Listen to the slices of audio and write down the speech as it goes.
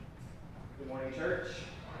Good morning, church.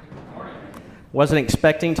 Good morning. Wasn't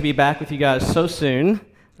expecting to be back with you guys so soon,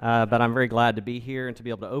 but I'm very glad to be here and to be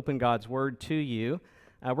able to open God's Word to you.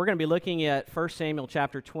 We're going to be looking at 1 Samuel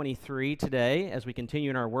chapter 23 today as we continue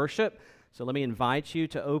in our worship. So let me invite you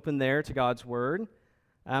to open there to God's Word.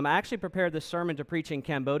 I actually prepared this sermon to preach in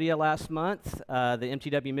Cambodia last month. The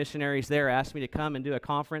MTW missionaries there asked me to come and do a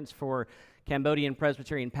conference for Cambodian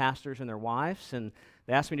Presbyterian pastors and their wives, and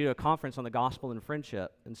they asked me to do a conference on the gospel and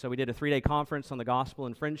friendship. And so we did a 3-day conference on the gospel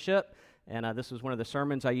and friendship, and this was one of the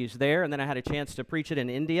sermons I used there. And then I had a chance to preach it in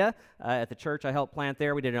India at the church I helped plant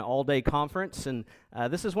there. We did an all-day conference, and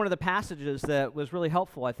this is one of the passages that was really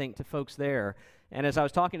helpful, I think, to folks there. And as I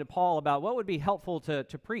was talking to Paul about what would be helpful to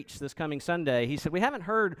preach this coming Sunday, he said, we haven't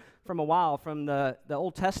heard from a while from the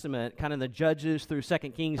Old Testament, kind of the Judges through 2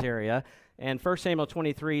 Kings area. And 1 Samuel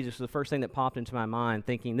 23 just was the first thing that popped into my mind,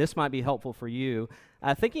 thinking this might be helpful for you.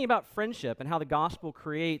 Thinking about friendship and how the gospel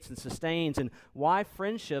creates and sustains and why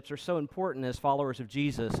friendships are so important as followers of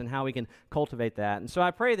Jesus and how we can cultivate that. And so I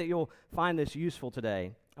pray that you'll find this useful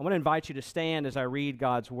today. I want to invite you to stand as I read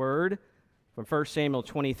God's word from 1 Samuel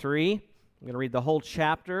 23. I'm going to read the whole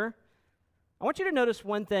chapter. I want you to notice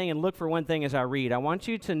one thing and look for one thing as I read. I want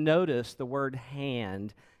you to notice the word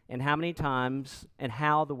hand and how many times and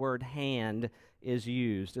how the word hand is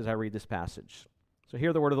used as I read this passage. So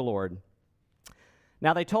hear the word of the Lord.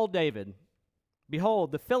 Now they told David,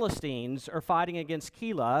 behold, the Philistines are fighting against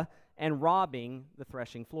Keilah and robbing the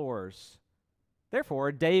threshing floors.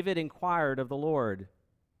 Therefore David inquired of the Lord,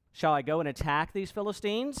 shall I go and attack these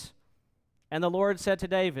Philistines? And the Lord said to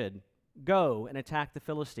David, go and attack the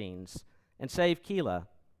Philistines and save Keilah.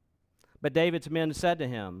 But David's men said to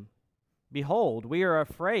him, behold, we are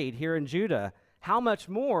afraid here in Judah. How much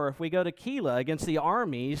more if we go to Keilah against the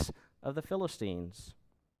armies of the Philistines?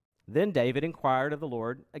 Then David inquired of the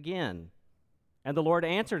Lord again. And the Lord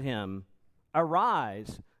answered him,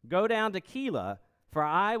 arise, go down to Keilah, for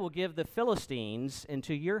I will give the Philistines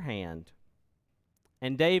into your hand.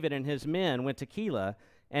 And David and his men went to Keilah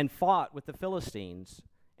and fought with the Philistines,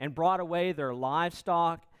 and brought away their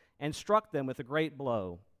livestock and struck them with a great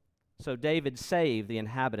blow. So David saved the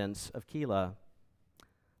inhabitants of Keilah.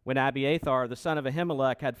 When Abiathar, the son of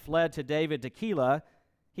Ahimelech, had fled to David to Keilah,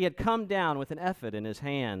 he had come down with an ephod in his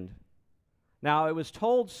hand. Now it was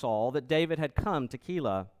told Saul that David had come to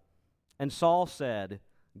Keilah, and Saul said,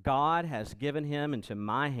 God has given him into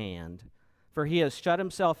my hand, for he has shut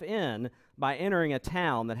himself in by entering a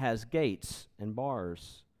town that has gates and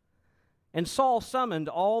bars. And Saul summoned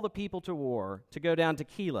all the people to war to go down to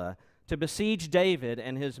Keilah to besiege David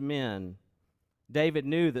and his men. David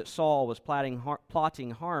knew that Saul was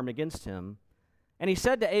plotting harm against him. And he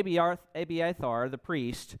said to Abiathar the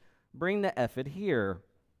priest, bring the ephod here.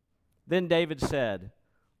 Then David said,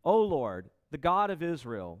 O Lord, the God of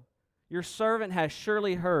Israel, your servant has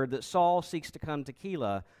surely heard that Saul seeks to come to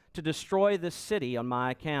Keilah to destroy this city on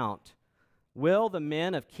my account. Will the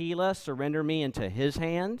men of Keilah surrender me into his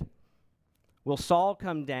hand? Will Saul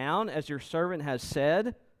come down, as your servant has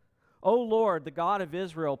said? O Lord, the God of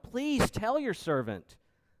Israel, please tell your servant.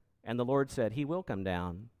 And the Lord said, he will come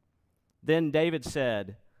down. Then David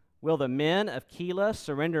said, will the men of Keilah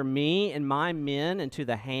surrender me and my men into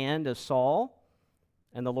the hand of Saul?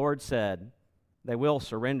 And the Lord said, they will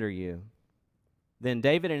surrender you. Then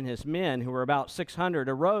David and his men, who were about 600,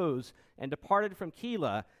 arose and departed from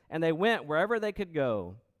Keilah, and they went wherever they could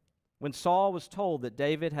go. When Saul was told that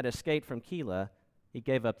David had escaped from Keilah, he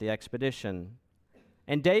gave up the expedition.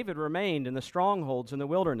 And David remained in the strongholds in the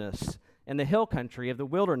wilderness, in the hill country of the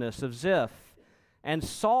wilderness of Ziph. And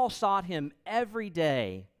Saul sought him every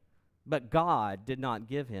day, but God did not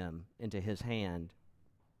give him into his hand.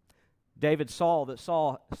 David saw that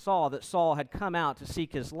Saul had come out to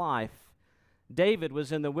seek his life. David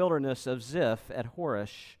was in the wilderness of Ziph at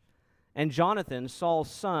Horish. And Jonathan, Saul's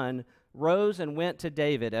son, rose and went to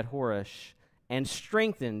David at Horish, and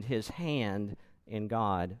strengthened his hand in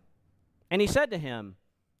God. And he said to him,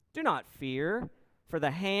 do not fear, for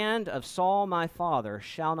the hand of Saul my father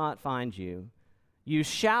shall not find you. You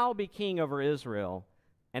shall be king over Israel,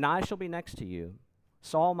 and I shall be next to you.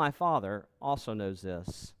 Saul my father also knows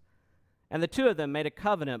this. And the two of them made a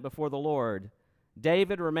covenant before the Lord.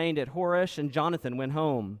 David remained at Horish, and Jonathan went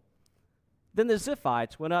home. Then the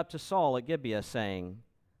Ziphites went up to Saul at Gibeah, saying,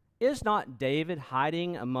 is not David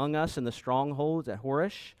hiding among us in the strongholds at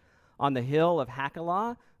Horish, on the hill of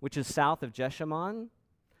Hachilah, which is south of Jeshimon?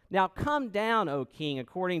 Now come down, O king,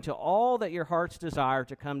 according to all that your hearts desire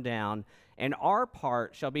to come down, and our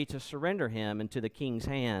part shall be to surrender him into the king's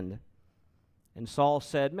hand. And Saul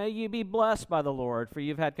said, may you be blessed by the Lord, for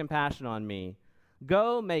you've had compassion on me.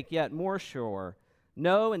 Go, make yet more sure.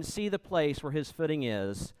 Know and see the place where his footing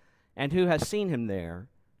is, and who has seen him there?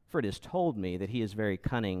 For it is told me that he is very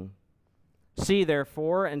cunning. See,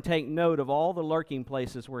 therefore, and take note of all the lurking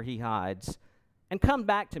places where he hides, and come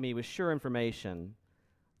back to me with sure information.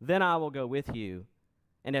 Then I will go with you,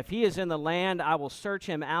 and if he is in the land, I will search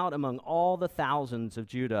him out among all the thousands of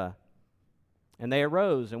Judah. And they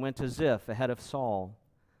arose and went to Ziph ahead of Saul.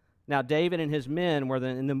 Now David and his men were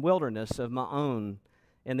in the wilderness of Maon,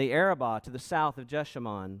 in the Arabah to the south of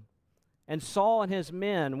Jeshimon. And Saul and his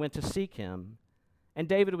men went to seek him. And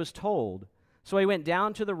David was told. So he went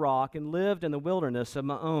down to the rock and lived in the wilderness of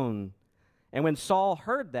Maon. And when Saul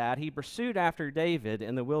heard that, he pursued after David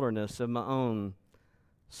in the wilderness of Maon.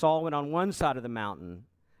 Saul went on one side of the mountain,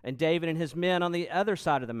 and David and his men on the other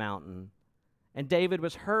side of the mountain. And David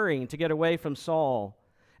was hurrying to get away from Saul.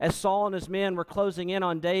 As Saul and his men were closing in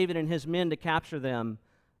on David and his men to capture them,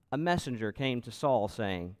 a messenger came to Saul,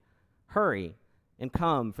 saying, "Hurry and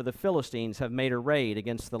come, for the Philistines have made a raid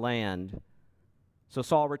against the land." So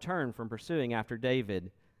Saul returned from pursuing after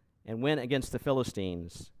David and went against the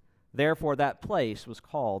Philistines. Therefore that place was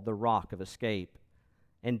called the Rock of Escape.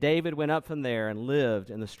 And David went up from there and lived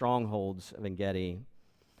in the strongholds of En-gedi.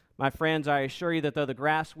 My friends, I assure you that though the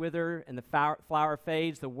grass wither and the flower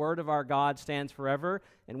fades, the word of our God stands forever,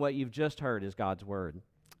 and what you've just heard is God's word.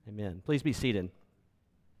 Amen. Please be seated.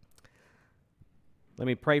 Let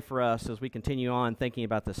me pray for us as we continue on thinking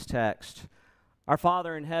about this text. Our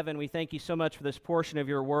Father in heaven, we thank you so much for this portion of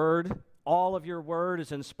your word. All of your word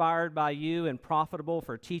is inspired by you and profitable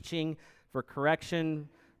for teaching, for correction,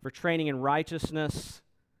 for training in righteousness.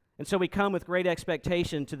 And so we come with great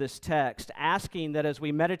expectation to this text, asking that as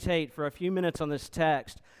we meditate for a few minutes on this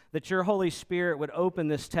text, that your Holy Spirit would open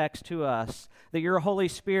this text to us, that your Holy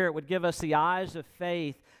Spirit would give us the eyes of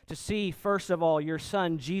faith to see, first of all, your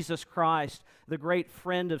Son, Jesus Christ, the great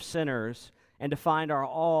friend of sinners, and to find our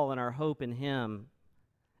all and our hope in him.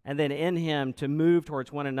 And then in him to move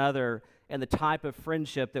towards one another and the type of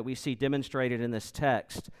friendship that we see demonstrated in this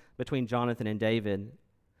text between Jonathan and David.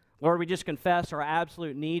 Lord, we just confess our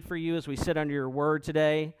absolute need for you as we sit under your word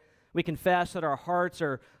today. We confess that our hearts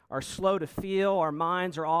are slow to feel, our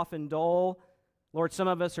minds are often dull. Lord, some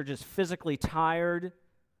of us are just physically tired.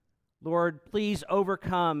 Lord, please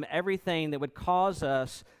overcome everything that would cause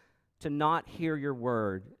us to not hear your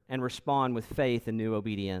word and respond with faith and new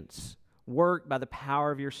obedience. Work by the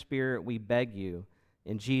power of your Spirit, we beg you,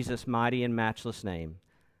 in Jesus' mighty and matchless name.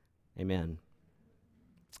 Amen.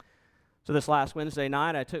 So this last Wednesday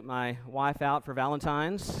night, I took my wife out for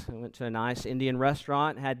Valentine's. I went to a nice Indian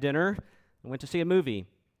restaurant, had dinner, and went to see a movie.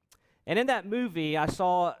 And in that movie, I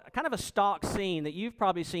saw kind of a stock scene that you've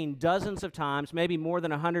probably seen dozens of times, maybe more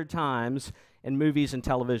than 100 times in movies and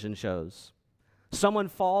television shows. Someone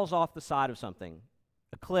falls off the side of something,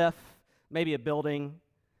 a cliff, maybe a building,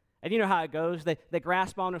 and you know how it goes. They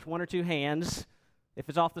grasp on with one or two hands. If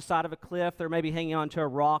it's off the side of a cliff, they're maybe hanging on to a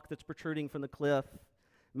rock that's protruding from the cliff,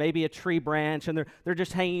 maybe a tree branch, and they're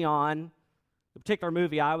just hanging on. The particular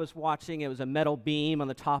movie I was watching, it was a metal beam on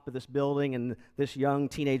the top of this building, and this young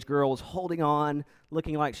teenage girl was holding on,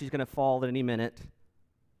 looking like she's going to fall at any minute.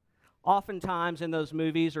 Oftentimes in those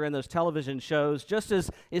movies or in those television shows, just as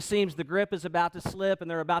it seems the grip is about to slip and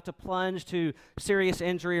they're about to plunge to serious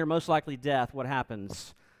injury or most likely death, what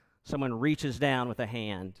happens? Someone reaches down with a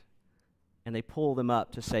hand, and they pull them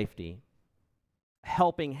up to safety. A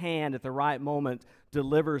helping hand at the right moment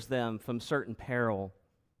delivers them from certain peril.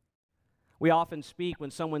 We often speak when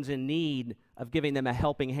someone's in need of giving them a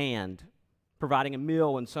helping hand, providing a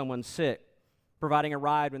meal when someone's sick, providing a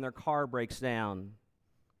ride when their car breaks down,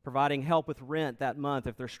 providing help with rent that month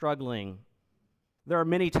if they're struggling. There are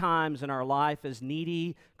many times in our life as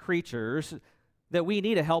needy creatures that we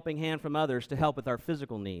need a helping hand from others to help with our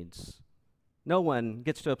physical needs. No one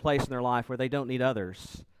gets to a place in their life where they don't need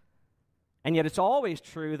others. And yet it's always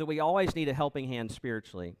true that we always need a helping hand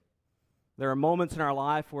spiritually. There are moments in our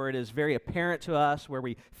life where it is very apparent to us, where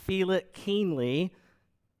we feel it keenly,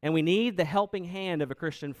 and we need the helping hand of a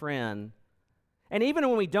Christian friend. And even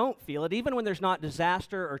when we don't feel it, even when there's not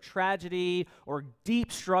disaster or tragedy or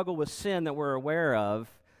deep struggle with sin that we're aware of,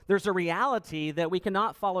 there's a reality that we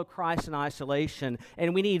cannot follow Christ in isolation,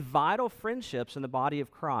 and we need vital friendships in the body of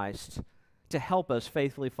Christ to help us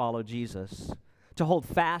faithfully follow Jesus, to hold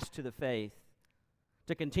fast to the faith,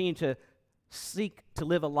 to continue to seek to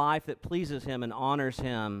live a life that pleases Him and honors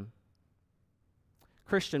Him.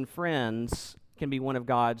 Christian friends can be one of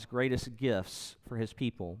God's greatest gifts for His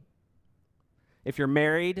people. If you're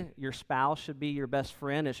married, your spouse should be your best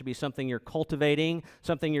friend. It should be something you're cultivating,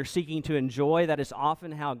 something you're seeking to enjoy. That is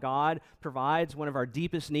often how God provides one of our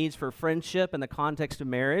deepest needs for friendship in the context of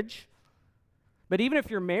marriage. But even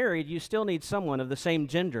if you're married, you still need someone of the same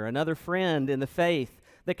gender, another friend in the faith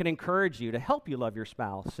that can encourage you, to help you love your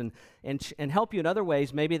spouse and help you in other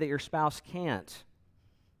ways maybe that your spouse can't.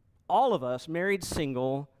 All of us, married,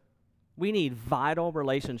 single, we need vital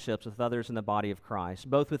relationships with others in the body of Christ,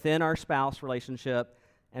 both within our spouse relationship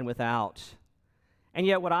and without. And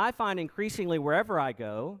yet what I find increasingly wherever I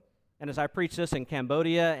go, and as I preach this in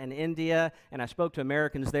Cambodia and India, and I spoke to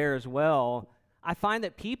Americans there as well, I find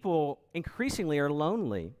that people increasingly are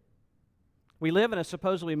lonely. We live in a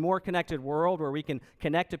supposedly more connected world where we can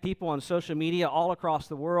connect to people on social media all across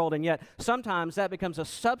the world, and yet sometimes that becomes a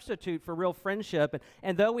substitute for real friendship.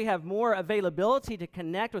 And though we have more availability to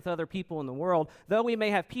connect with other people in the world, though we may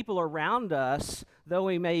have people around us, though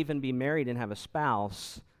we may even be married and have a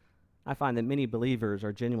spouse, I find that many believers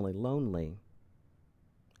are genuinely lonely.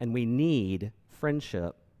 And we need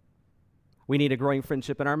friendship. We need a growing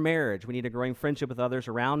friendship in our marriage. We need a growing friendship with others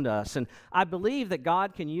around us. And I believe that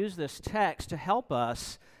God can use this text to help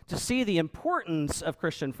us to see the importance of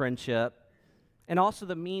Christian friendship and also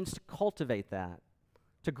the means to cultivate that,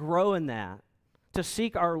 to grow in that, to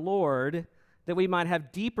seek our Lord, that we might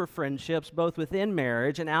have deeper friendships both within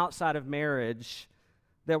marriage and outside of marriage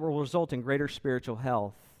that will result in greater spiritual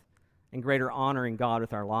health and greater honoring God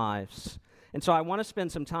with our lives. And so I want to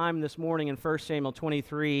spend some time this morning in 1 Samuel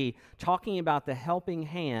 23 talking about the helping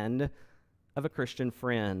hand of a Christian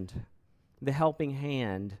friend. The helping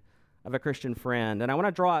hand of a Christian friend. And I want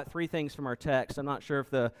to draw out three things from our text. I'm not sure if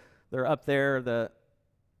they're up there.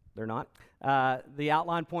 They're not. The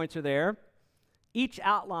outline points are there. Each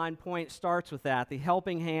outline point starts with that, the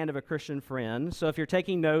helping hand of a Christian friend. So if you're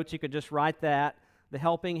taking notes, you could just write that, the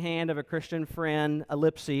helping hand of a Christian friend,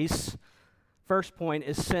 ellipses. First point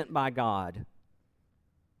is sent by God.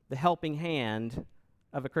 The helping hand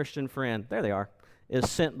of a Christian friend, there they are, is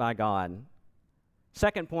sent by God.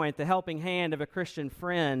 Second point, the helping hand of a Christian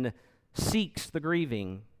friend seeks the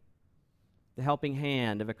grieving. The helping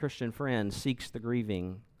hand of a Christian friend seeks the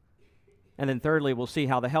grieving. And then thirdly, we'll see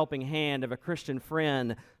how the helping hand of a Christian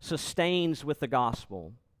friend sustains with the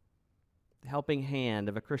gospel. The helping hand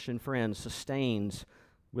of a Christian friend sustains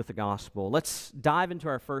with the gospel. Let's dive into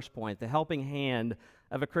our first point. The helping hand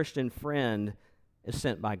of a Christian friend is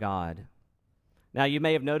sent by God. Now, you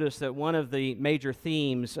may have noticed that one of the major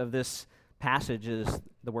themes of this passage is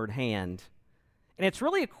the word hand. And it's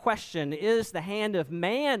really a question, is the hand of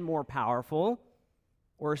man more powerful,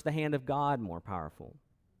 or is the hand of God more powerful?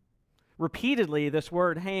 Repeatedly, this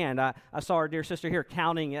word hand, I saw our dear sister here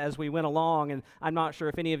counting as we went along, and I'm not sure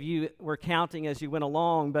if any of you were counting as you went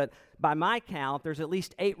along, but by my count, there's at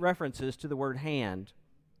least 8 references to the word hand.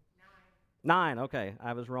 9, okay,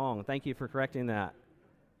 I was wrong. Thank you for correcting that.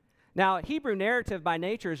 Now, Hebrew narrative by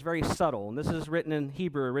nature is very subtle, and this is written in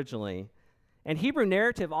Hebrew originally. And Hebrew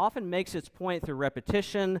narrative often makes its point through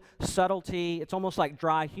repetition, subtlety. It's almost like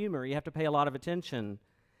dry humor. You have to pay a lot of attention.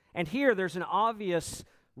 And here, there's an obvious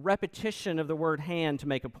repetition of the word hand to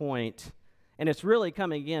make a point, and it's really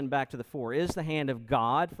coming again back to the fore. Is the hand of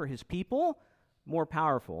God for his people more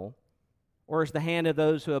powerful, or is the hand of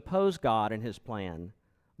those who oppose God and his plan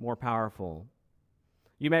more powerful?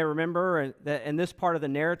 You may remember that in this part of the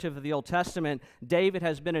narrative of the Old Testament, David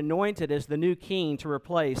has been anointed as the new king to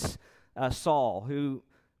replace Saul, who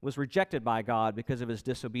was rejected by God because of his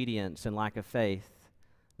disobedience and lack of faith.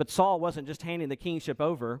 But Saul wasn't just handing the kingship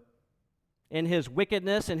over. In his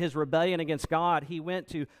wickedness and his rebellion against God, he went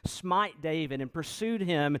to smite David and pursued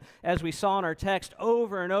him, as we saw in our text,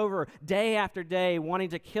 over and over, day after day, wanting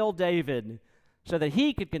to kill David so that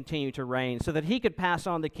he could continue to reign, so that he could pass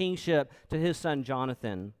on the kingship to his son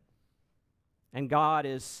Jonathan. And God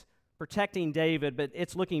is protecting David, but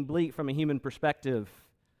it's looking bleak from a human perspective.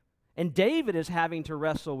 And David is having to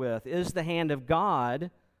wrestle with, is the hand of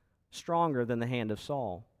God stronger than the hand of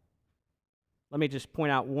Saul? Let me just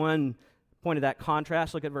point out one point of that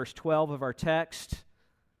contrast. Look at verse 12 of our text.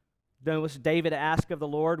 Notice David asked of the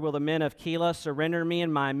Lord, will the men of Keilah surrender me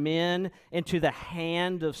and my men into the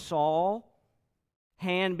hand of Saul?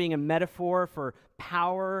 Hand being a metaphor for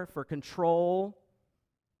power, for control,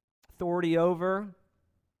 authority over.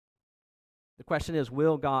 The question is,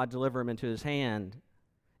 will God deliver him into his hand?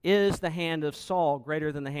 Is the hand of Saul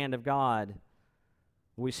greater than the hand of God?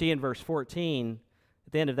 We see in verse 14,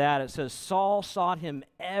 at the end of that, it says, Saul sought him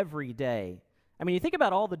every day. I mean, you think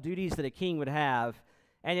about all the duties that a king would have,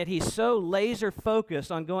 and yet he's so laser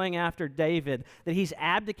focused on going after David that he's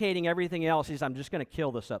abdicating everything else. He says, I'm just going to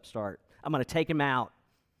kill this upstart. I'm going to take him out.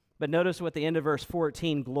 But notice what the end of verse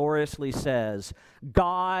 14 gloriously says.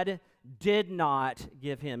 God did not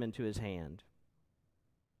give him into his hand.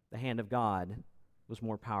 The hand of God was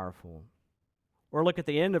more powerful. Or look at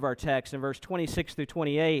the end of our text in verse 26 through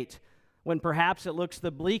 28, when perhaps it looks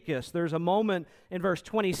the bleakest. There's a moment in verse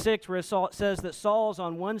 26 where it says that Saul's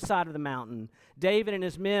on one side of the mountain, David and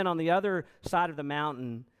his men on the other side of the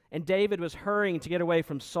mountain, and David was hurrying to get away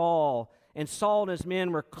from Saul, and Saul and his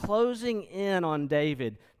men were closing in on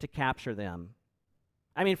David to capture them.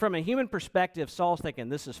 I mean, from a human perspective, Saul's thinking,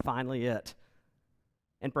 this is finally it.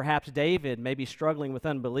 And perhaps David, maybe struggling with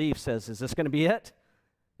unbelief, says, is this going to be it?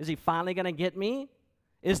 Is he finally going to get me?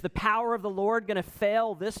 Is the power of the Lord going to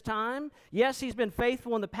fail this time? Yes, he's been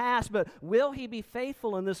faithful in the past, but will he be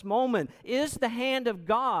faithful in this moment? Is the hand of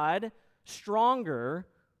God stronger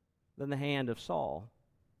than the hand of Saul,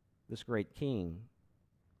 this great king?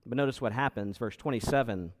 But notice what happens, verse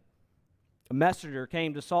 27. A messenger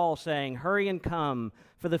came to Saul saying, hurry and come,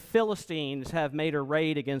 for the Philistines have made a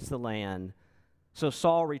raid against the land. So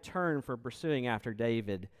Saul returned from pursuing after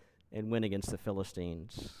David and went against the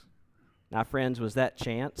Philistines. Now, friends, was that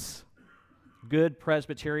chance? Good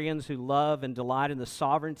Presbyterians who love and delight in the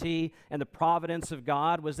sovereignty and the providence of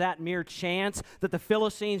God, was that mere chance that the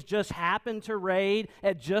Philistines just happened to raid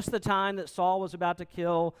at just the time that Saul was about to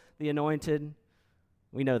kill the anointed?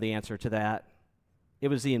 We know the answer to that. It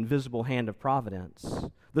was the invisible hand of providence,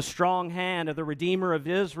 the strong hand of the Redeemer of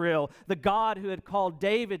Israel, the God who had called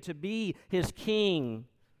David to be his king,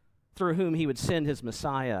 through whom he would send his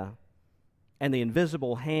Messiah. And the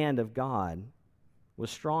invisible hand of God was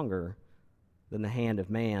stronger than the hand of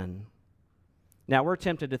man. Now, we're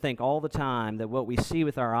tempted to think all the time that what we see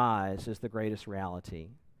with our eyes is the greatest reality.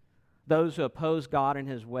 Those who oppose God and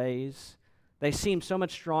his ways, they seem so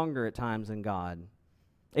much stronger at times than God.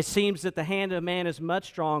 It seems that the hand of man is much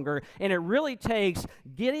stronger, and it really takes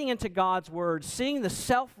getting into God's Word, seeing the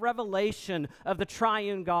self-revelation of the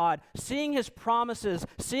triune God, seeing his promises,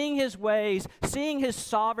 seeing his ways, seeing his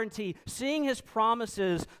sovereignty, seeing his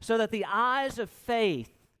promises, so that the eyes of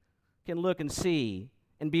faith can look and see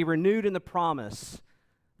and be renewed in the promise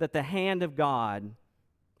that the hand of God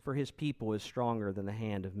for his people is stronger than the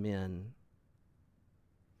hand of men.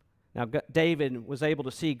 Now, David was able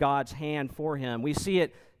to see God's hand for him. We see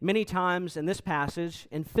it many times in this passage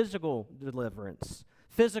in physical deliverance,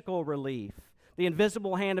 physical relief, the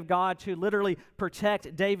invisible hand of God to literally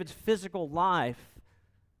protect David's physical life.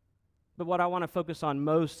 But what I want to focus on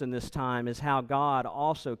most in this time is how God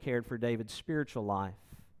also cared for David's spiritual life,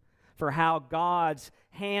 for how God's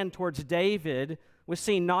hand towards David was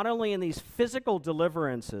seen not only in these physical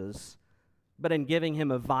deliverances, but in giving him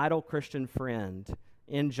a vital Christian friend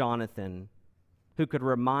in Jonathan, who could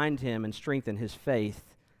remind him and strengthen his faith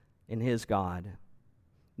in his God.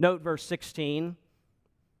 Note verse 16.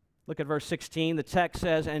 Look at verse 16. The text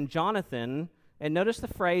says, and Jonathan, and notice the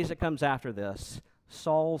phrase that comes after this,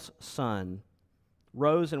 Saul's son,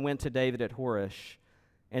 rose and went to David at Horesh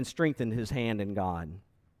and strengthened his hand in God.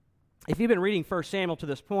 If you've been reading 1 Samuel to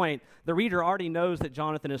this point, the reader already knows that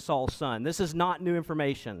Jonathan is Saul's son. This is not new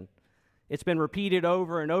information. It's been repeated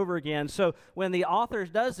over and over again. So when the author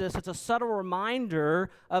does this, it's a subtle reminder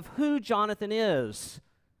of who Jonathan is.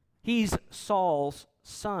 He's Saul's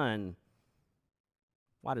son.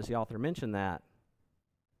 Why does the author mention that?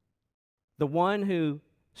 The one who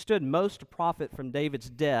stood most to profit from David's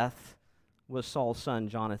death was Saul's son,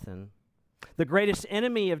 Jonathan. The greatest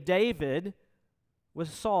enemy of David was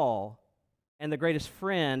Saul, and the greatest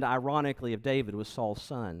friend, ironically, of David was Saul's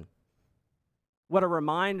son. What a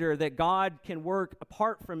reminder that God can work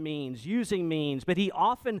apart from means, using means, but he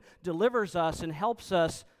often delivers us and helps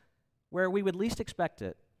us where we would least expect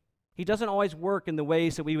it. He doesn't always work in the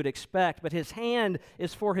ways that we would expect, but his hand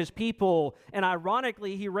is for his people, and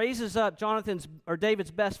ironically, he raises up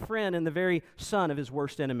David's best friend in the very son of his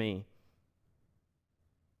worst enemy.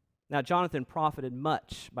 Now, Jonathan profited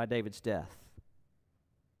much by David's death.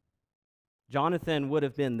 Jonathan would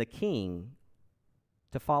have been the king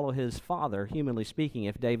to follow his father, humanly speaking,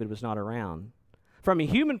 if David was not around. From a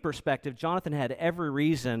human perspective, Jonathan had every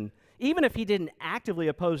reason, even if he didn't actively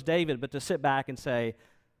oppose David, but to sit back and say,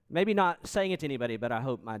 maybe not saying it to anybody, but I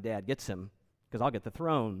hope my dad gets him, because I'll get the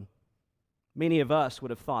throne. Many of us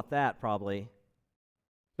would have thought that probably.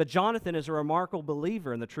 But Jonathan is a remarkable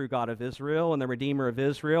believer in the true God of Israel and the Redeemer of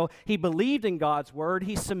Israel. He believed in God's word.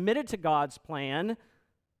 He submitted to God's plan.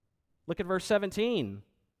 Look at verse 17.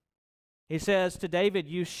 He says to David,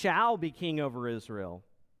 you shall be king over Israel.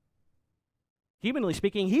 Humanly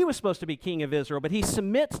speaking, he was supposed to be king of Israel, but he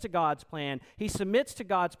submits to God's plan. He submits to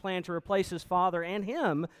God's plan to replace his father and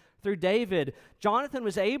him through David. Jonathan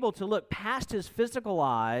was able to look past his physical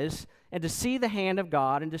eyes and to see the hand of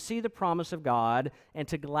God and to see the promise of God and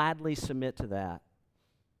to gladly submit to that.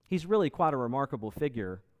 He's really quite a remarkable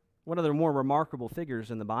figure, one of the more remarkable figures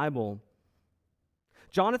in the Bible.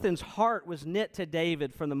 Jonathan's heart was knit to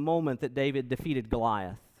David from the moment that David defeated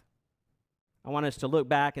Goliath. I want us to look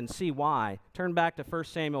back and see why. Turn back to 1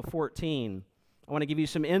 Samuel 14. I want to give you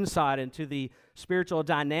some insight into the spiritual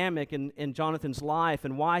dynamic in Jonathan's life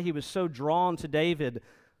and why he was so drawn to David.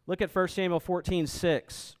 Look at 1 Samuel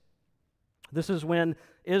 14:6. This is when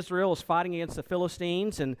Israel is fighting against the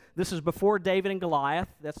Philistines, and this is before David and Goliath.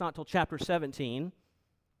 That's not till chapter 17.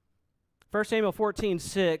 1 Samuel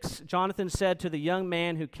 14:6, Jonathan said to the young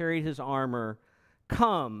man who carried his armor,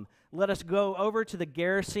 "Come, let us go over to the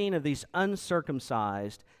garrison of these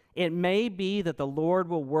uncircumcised. It may be that the Lord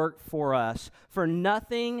will work for us, for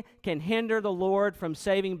nothing can hinder the Lord from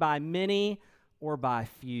saving by many or by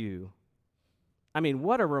few." I mean,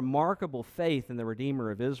 what a remarkable faith in the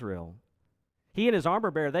Redeemer of Israel. He and his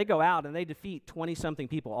armor bearer, they go out and they defeat 20-something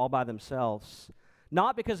people all by themselves.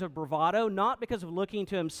 Not because of bravado, not because of looking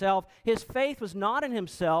to himself. His faith was not in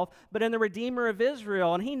himself, but in the Redeemer of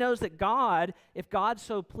Israel. And he knows that God, if God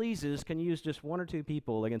so pleases, can use just one or two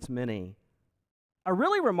people against many. A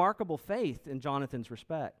really remarkable faith in Jonathan's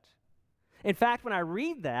respect. In fact, when I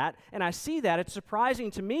read that and I see that, it's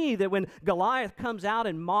surprising to me that when Goliath comes out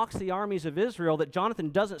and mocks the armies of Israel, that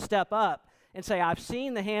Jonathan doesn't step up and say, "I've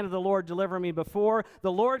seen the hand of the Lord deliver me before.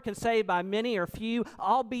 The Lord can save by many or few.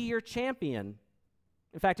 I'll be your champion."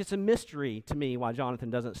 In fact, it's a mystery to me why Jonathan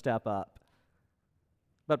doesn't step up.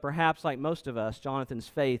 But perhaps, like most of us, Jonathan's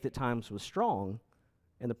faith at times was strong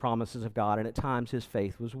in the promises of God, and at times his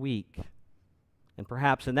faith was weak. And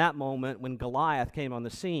perhaps in that moment, when Goliath came on the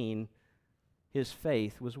scene, his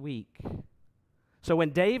faith was weak. So when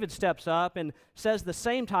David steps up and says the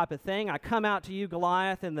same type of thing, "I come out to you,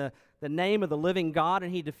 Goliath, in the name of the living God,"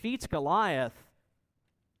 and he defeats Goliath,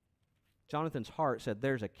 Jonathan's heart said,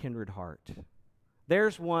 "There's a kindred heart.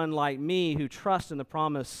 There's one like me who trusts in the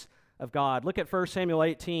promise of God." Look at 1 Samuel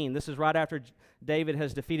 18. This is right after David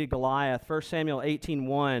has defeated Goliath. 1 Samuel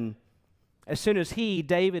 18:1. As soon as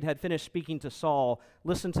David, had finished speaking to Saul,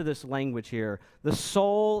 listen to this language here. "The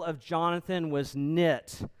soul of Jonathan was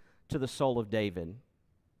knit to the soul of David,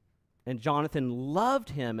 and Jonathan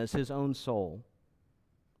loved him as his own soul."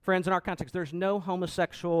 Friends, in our context, there's no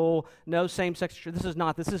homosexual, no same-sex.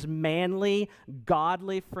 This is manly,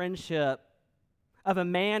 godly friendship of a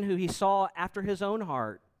man who he saw after his own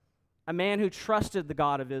heart, a man who trusted the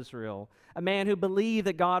God of Israel, a man who believed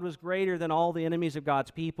that God was greater than all the enemies of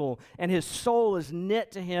God's people, and his soul is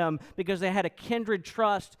knit to him because they had a kindred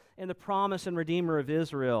trust in the promise and Redeemer of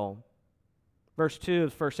Israel. Verse 2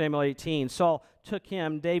 of 1 Samuel 18, Saul took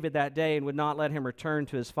him, David, that day and would not let him return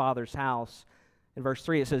to his father's house. In verse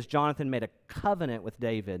 3 it says, Jonathan made a covenant with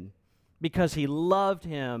David because he loved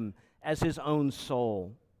him as his own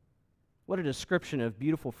soul. What a description of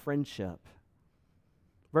beautiful friendship.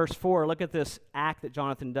 Verse 4, look at this act that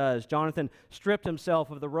Jonathan does. Jonathan stripped himself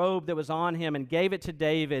of the robe that was on him and gave it to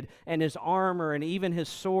David, and his armor and even his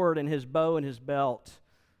sword and his bow and his belt.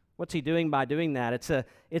 What's he doing by doing that?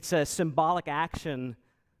 It's a symbolic action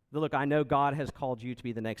that, look, I know God has called you to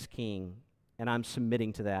be the next king, and I'm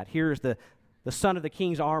submitting to that. Here's the son of the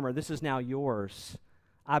king's armor. This is now yours.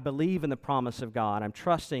 I believe in the promise of God. I'm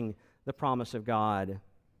trusting the promise of God.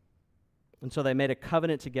 And so they made a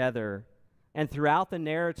covenant together. And throughout the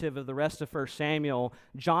narrative of the rest of 1 Samuel,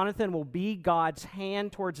 Jonathan will be God's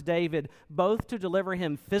hand towards David, both to deliver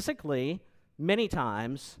him physically many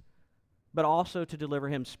times, but also to deliver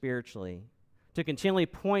him spiritually, to continually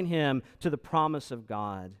point him to the promise of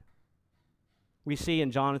God. We see in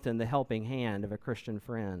Jonathan the helping hand of a Christian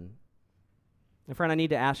friend. And friend, I need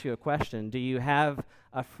to ask you a question. Do you have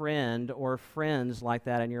a friend or friends like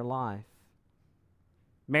that in your life?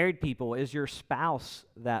 Married people, is your spouse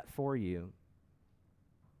that for you?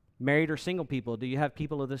 Married or single people, do you have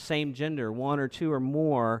people of the same gender, one or two or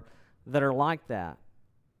more, that are like that?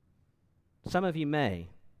 Some of you may.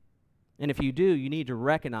 And if you do, you need to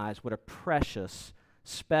recognize what a precious,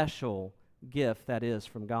 special gift that is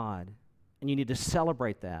from God. And you need to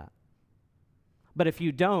celebrate that. But if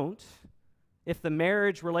you don't, if the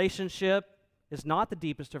marriage relationship is not the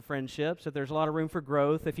deepest of friendships, if there's a lot of room for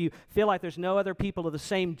growth, if you feel like there's no other people of the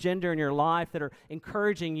same gender in your life that are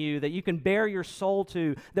encouraging you, that you can bear your soul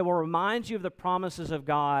to, that will remind you of the promises of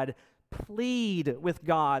God, plead with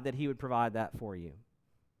God that He would provide that for you.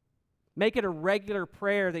 Make it a regular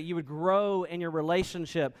prayer that you would grow in your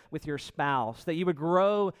relationship with your spouse, that you would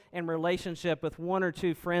grow in relationship with one or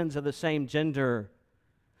two friends of the same gender.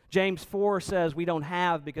 James 4 says we don't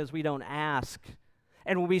have because we don't ask.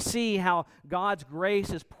 And when we see how God's grace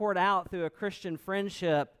is poured out through a Christian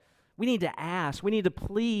friendship, we need to ask, we need to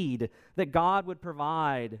plead that God would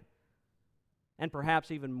provide, and perhaps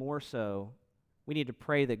even more so, we need to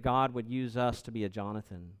pray that God would use us to be a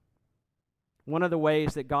Jonathan. One of the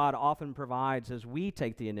ways that God often provides is we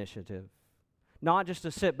take the initiative. Not just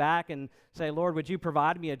to sit back and say, Lord, would you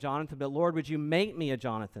provide me a Jonathan, but Lord, would you make me a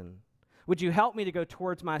Jonathan? Would you help me to go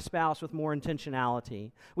towards my spouse with more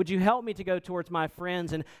intentionality? Would you help me to go towards my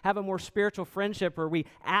friends and have a more spiritual friendship where we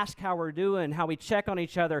ask how we're doing, how we check on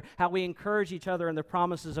each other, how we encourage each other in the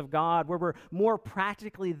promises of God, where we're more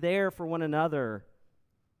practically there for one another?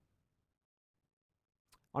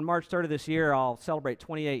 On March 3rd of this year, I'll celebrate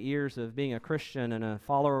 28 years of being a Christian and a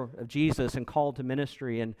follower of Jesus and called to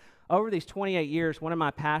ministry. And over these 28 years, one of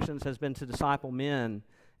my passions has been to disciple men.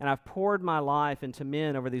 And I've poured my life into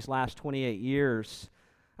men over these last 28 years.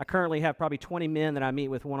 I currently have probably 20 men that I meet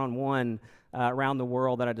with one-on-one around the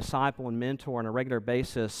world that I disciple and mentor on a regular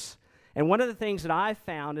basis. And one of the things that I've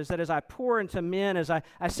found is that as I pour into men, as I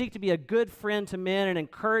seek to be a good friend to men and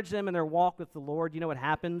encourage them in their walk with the Lord, you know what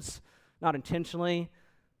happens? Not intentionally,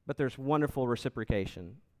 but there's wonderful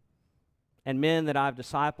reciprocation. And men that I've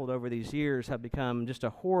discipled over these years have become just a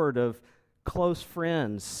horde of close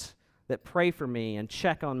friends that pray for me and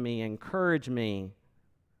check on me, encourage me,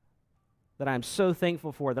 that I'm so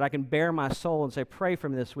thankful for, that I can bare my soul and say, pray for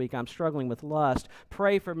me this week, I'm struggling with lust.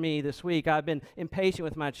 Pray for me this week, I've been impatient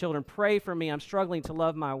with my children. Pray for me, I'm struggling to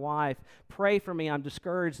love my wife. Pray for me, I'm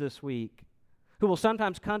discouraged this week. Who will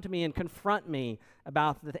sometimes come to me and confront me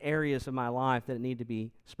about the areas of my life that need to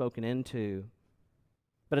be spoken into.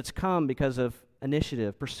 But it's come because of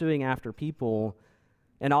initiative, pursuing after people.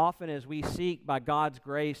 And often as we seek by God's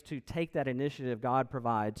grace to take that initiative, God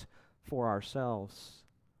provides for ourselves.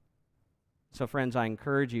 So friends, I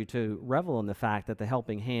encourage you to revel in the fact that the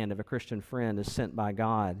helping hand of a Christian friend is sent by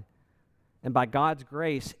God. And by God's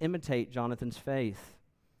grace, imitate Jonathan's faith.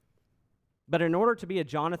 But in order to be a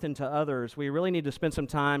Jonathan to others, we really need to spend some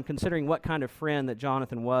time considering what kind of friend that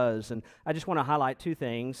Jonathan was. And I just want to highlight two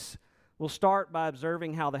things. We'll start by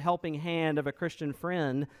observing how the helping hand of a Christian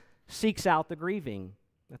friend seeks out the grieving.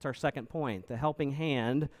 That's our second point. The helping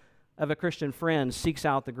hand of a Christian friend seeks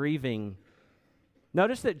out the grieving.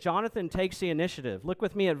 Notice that Jonathan takes the initiative. Look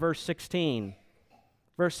with me at verse 16.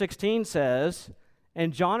 Verse 16 says,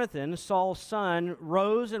 "And Jonathan, Saul's son,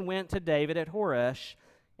 rose and went to David at Horesh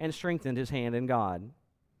and strengthened his hand in God."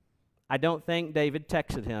 I don't think David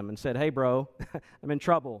texted him and said, "Hey, bro, I'm in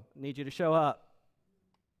trouble. I need you to show up."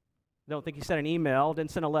 I don't think he sent an email,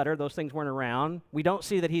 didn't send a letter. Those things weren't around. We don't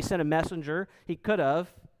see that he sent a messenger. He could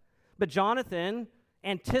have. But Jonathan,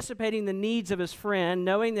 anticipating the needs of his friend,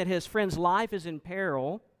 knowing that his friend's life is in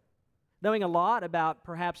peril, knowing a lot about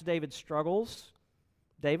perhaps David's struggles.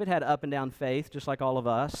 David had up and down faith, just like all of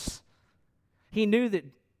us. He knew that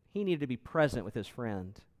he needed to be present with his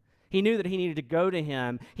friend. He knew that he needed to go to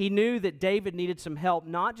him. He knew that David needed some help,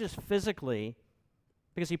 not just physically,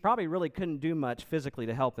 because he probably really couldn't do much physically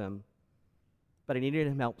to help him, but he needed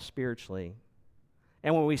him help spiritually.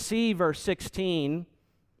 And when we see verse 16,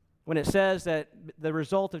 when it says that the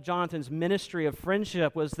result of Jonathan's ministry of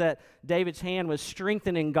friendship was that David's hand was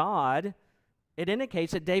strengthened in God, it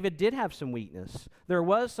indicates that David did have some weakness. There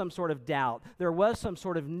was some sort of doubt. There was some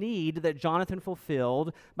sort of need that Jonathan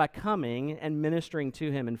fulfilled by coming and ministering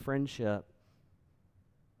to him in friendship.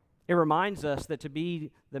 It reminds us that to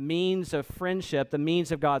be the means of friendship, the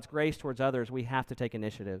means of God's grace towards others, we have to take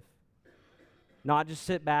initiative. Not just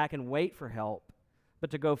sit back and wait for help, but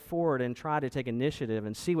to go forward and try to take initiative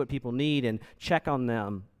and see what people need and check on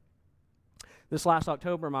them. This last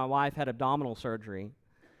October, my wife had abdominal surgery.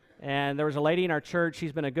 And there was a lady in our church,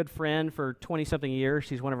 she's been a good friend for 20-something years.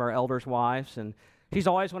 She's one of our elders' wives, and she's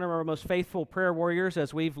always one of our most faithful prayer warriors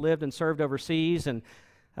as we've lived and served overseas. And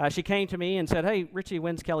she came to me and said, "Hey, Richie,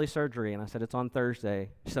 when's Kelly's surgery?" And I said, "It's on Thursday."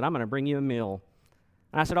 She said, "I'm going to bring you a meal."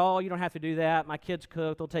 And I said, "Oh, you don't have to do that. My kids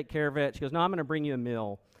cook. They'll take care of it." She goes, "No, I'm going to bring you a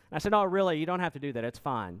meal." And I said, "Oh, really? You don't have to do that. It's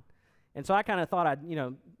fine." And so I kind of thought I'd,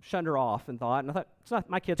 shunned her off and I thought, it's not,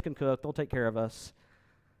 my kids can cook. They'll take care of us.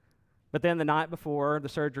 But then the night before the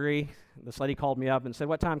surgery, this lady called me up and said,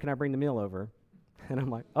 "What time can I bring the meal over?" And I'm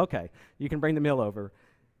like, "Okay, you can bring the meal over."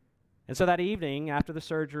 And so that evening, after the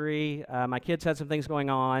surgery, my kids had some things going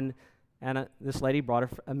on, and this lady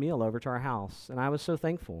brought a meal over to our house, and I was so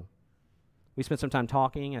thankful. We spent some time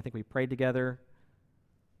talking. I think we prayed together.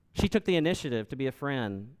 She took the initiative to be a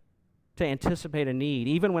friend, to anticipate a need.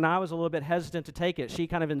 Even when I was a little bit hesitant to take it, she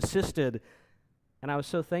kind of insisted, and I was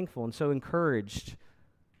so thankful and so encouraged.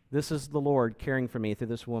 This is the Lord caring for me through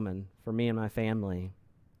this woman, for me and my family.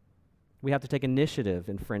 We have to take initiative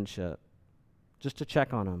in friendship, just to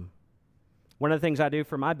check on them. One of the things I do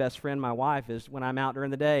for my best friend, my wife, is when I'm out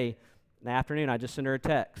during the day, in the afternoon, I just send her a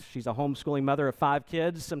text. She's a homeschooling mother of 5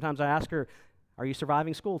 kids. Sometimes I ask her, "Are you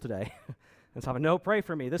surviving school today?" And so I'm like, no, pray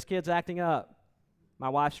for me. This kid's acting up. My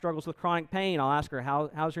wife struggles with chronic pain. I'll ask her,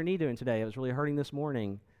 how's your knee doing today? It was really hurting this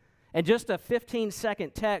morning. And just a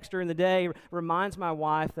 15-second text during the day reminds my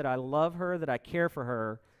wife that I love her, that I care for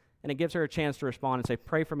her, and it gives her a chance to respond and say,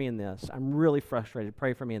 pray for me in this. I'm really frustrated.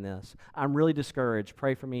 Pray for me in this. I'm really discouraged.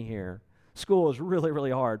 Pray for me here. School is really,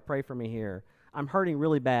 really hard. Pray for me here. I'm hurting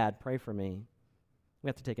really bad. Pray for me. We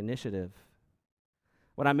have to take initiative.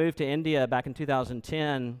 When I moved to India back in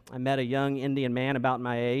 2010, I met a young Indian man about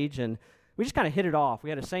my age, and we just kind of hit it off. We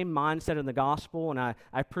had the same mindset in the gospel, and I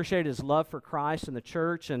appreciated his love for Christ and the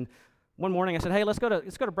church. And one morning I said, hey, let's go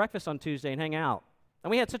to breakfast on Tuesday and hang out. And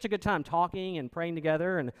we had such a good time talking and praying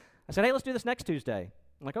together. And I said, hey, let's do this next Tuesday.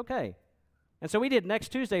 I'm like, okay. And so we did next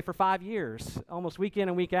Tuesday for 5 years, almost week in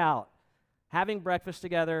and week out, having breakfast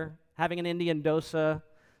together, having an Indian dosa,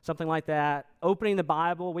 something like that, opening the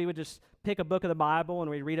Bible. We would just pick a book of the Bible and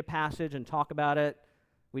we'd read a passage and talk about it.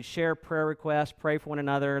 We'd share prayer requests, pray for one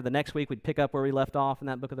another. The next week, we'd pick up where we left off in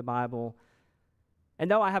that book of the Bible. And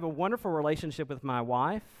though I have a wonderful relationship with my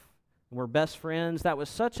wife, and we're best friends, that was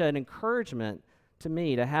such an encouragement to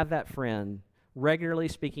me to have that friend regularly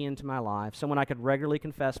speaking into my life, someone I could regularly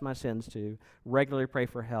confess my sins to, regularly pray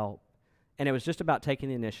for help. And it was just about taking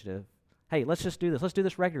the initiative. Hey, let's just do this. Let's do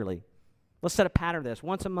this regularly. Let's set a pattern of this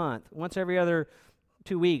once a month, once every other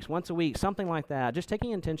 2 weeks, once a week, something like that. Just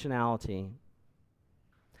taking intentionality.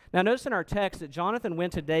 Now, notice in our text that Jonathan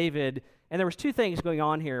went to David, and there was two things going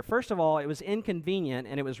on here. First of all, it was inconvenient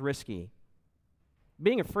and it was risky.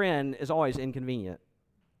 Being a friend is always inconvenient.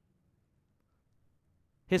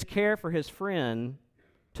 His care for his friend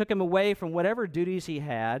took him away from whatever duties he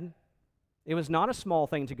had. It was not a small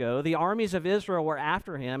thing to go. The armies of Israel were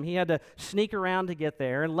after him. He had to sneak around to get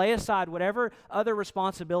there and lay aside whatever other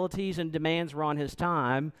responsibilities and demands were on his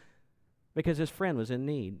time because his friend was in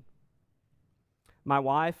need. My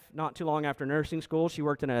wife, not too long after nursing school, she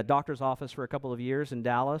worked in a doctor's office for a couple of years in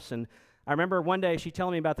Dallas, and I remember one day she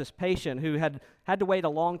telling me about this patient who had to wait a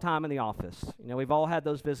long time in the office. You know, we've all had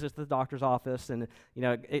those visits to the doctor's office, and you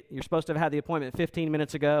know, you're supposed to have had the appointment 15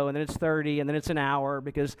 minutes ago, and then it's 30, and then it's an hour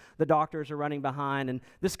because the doctors are running behind, and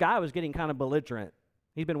this guy was getting kind of belligerent.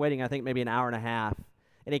 He'd been waiting, I think, maybe an hour and a half,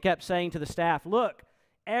 and he kept saying to the staff, look,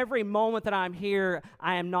 every moment that I'm here,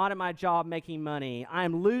 I am not at my job making money. I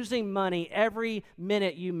am losing money every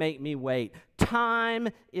minute you make me wait. Time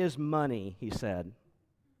is money, he said.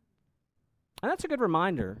 And that's a good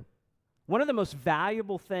reminder. One of the most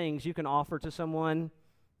valuable things you can offer to someone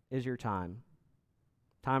is your time.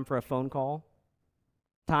 Time for a phone call.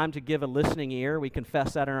 Time to give a listening ear. We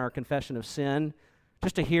confess that in our confession of sin.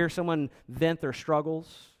 Just to hear someone vent their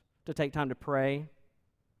struggles, to take time to pray.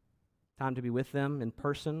 Time to be with them in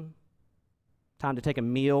person, time to take a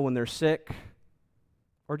meal when they're sick,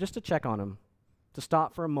 or just to check on them, to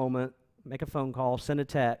stop for a moment, make a phone call, send a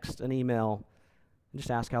text, an email, and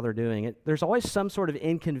just ask how they're doing. There's always some sort of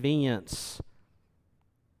inconvenience.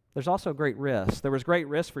 There's also great risk. There was great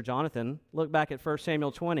risk for Jonathan. Look back at 1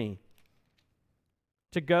 Samuel 20.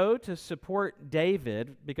 To go to support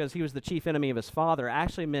David, because he was the chief enemy of his father,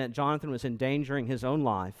 actually meant Jonathan was endangering his own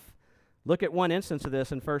life. Look at one instance of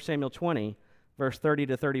this in 1 Samuel 20, verse 30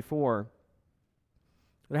 to 34.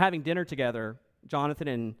 They're having dinner together, Jonathan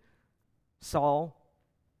and Saul.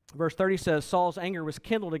 Verse 30 says, Saul's anger was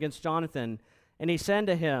kindled against Jonathan, and he said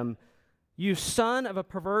to him, you son of a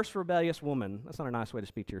perverse, rebellious woman. That's not a nice way to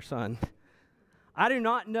speak to your son.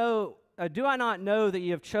 Do I not know that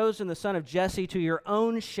you have chosen the son of Jesse to your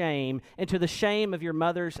own shame and to the shame of your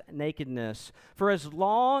mother's nakedness? For as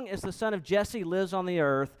long as the son of Jesse lives on the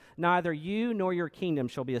earth, neither you nor your kingdom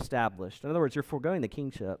shall be established. In other words, you're foregoing the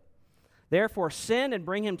kingship. Therefore, send and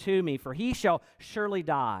bring him to me, for he shall surely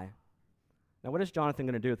die. Now, what is Jonathan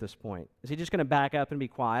going to do at this point? Is he just going to back up and be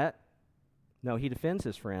quiet? No, he defends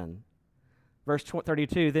his friend. Verse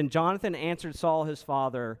 32, then Jonathan answered Saul his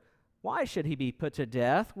father, why should he be put to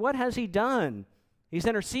death? What has he done? He's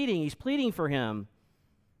interceding. He's pleading for him.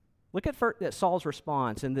 Look at Saul's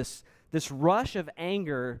response in this rush of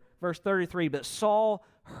anger. Verse 33, but Saul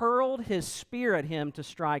hurled his spear at him to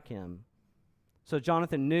strike him. So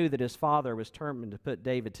Jonathan knew that his father was determined to put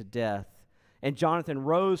David to death. And Jonathan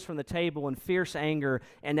rose from the table in fierce anger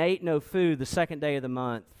and ate no food the second day of the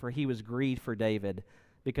month, for he was grieved for David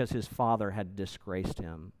because his father had disgraced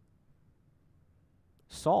him.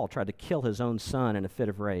 Saul tried to kill his own son in a fit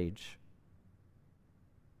of rage.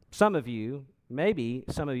 Some of you, maybe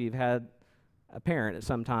some of you have had a parent at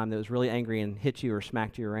some time that was really angry and hit you or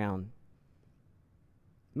smacked you around.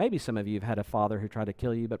 Maybe some of you have had a father who tried to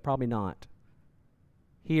kill you, but probably not.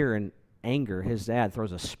 Here in anger, his dad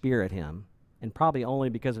throws a spear at him And probably only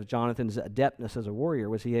because of Jonathan's adeptness as a warrior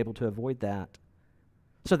was he able to avoid that.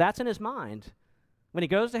 So that's in his mind. When he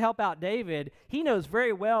goes to help out David, he knows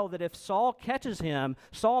very well that if Saul catches him,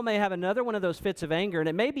 Saul may have another one of those fits of anger, and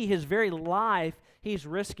it may be his very life he's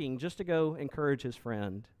risking just to go encourage his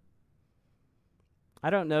friend.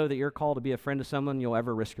 I don't know that you're called to be a friend to someone you'll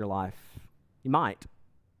ever risk your life. You might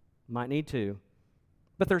need to.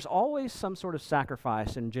 But there's always some sort of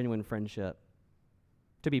sacrifice in genuine friendship.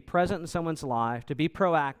 To be present in someone's life, to be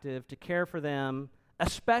proactive, to care for them,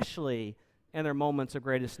 especially in their moments of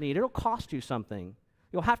greatest need. It'll cost you something.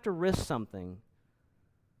 You'll have to risk something.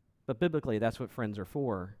 But biblically, that's what friends are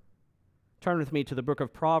for. Turn with me to the book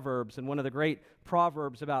of Proverbs, and one of the great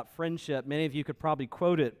proverbs about friendship. Many of you could probably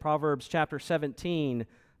quote it. Proverbs chapter 17,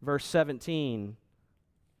 verse 17.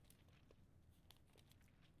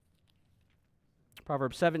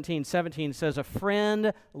 Proverbs 17:17 says, "A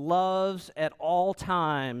friend loves at all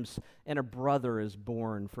times, and a brother is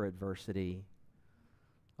born for adversity."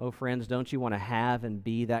 Oh, friends, don't you want to have and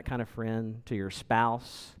be that kind of friend to your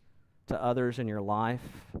spouse, to others in your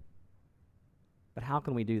life? But how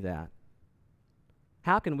can we do that?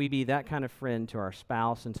 How can we be that kind of friend to our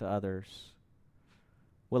spouse and to others?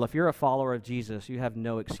 Well, if you're a follower of Jesus, you have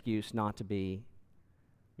no excuse not to be,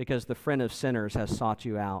 because the friend of sinners has sought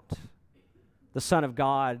you out. The Son of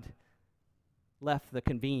God left the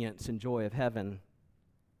convenience and joy of heaven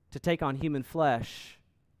to take on human flesh,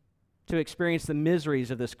 to experience the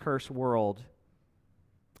miseries of this cursed world,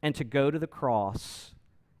 and to go to the cross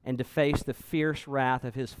and to face the fierce wrath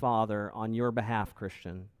of his Father on your behalf,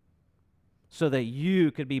 Christian, so that you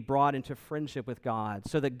could be brought into friendship with God,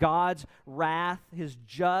 so that God's wrath, his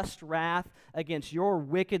just wrath against your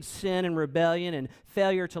wicked sin and rebellion and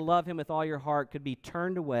failure to love him with all your heart could be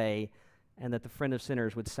turned away, and that the friend of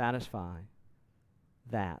sinners would satisfy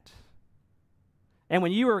that. And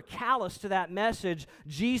when you were callous to that message,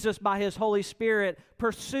 Jesus, by his Holy Spirit,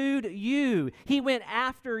 pursued you. He went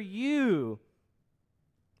after you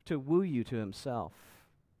to woo you to himself.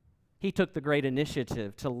 He took the great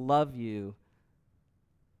initiative to love you.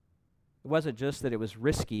 It wasn't just that it was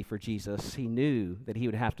risky for Jesus. He knew that he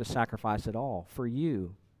would have to sacrifice it all for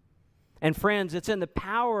you. And friends, it's in the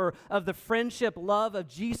power of the friendship love of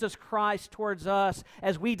Jesus Christ towards us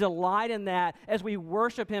as we delight in that, as we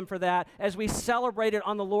worship him for that, as we celebrate it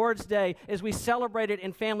on the Lord's Day, as we celebrate it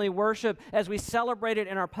in family worship, as we celebrate it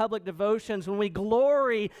in our public devotions, when we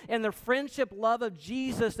glory in the friendship love of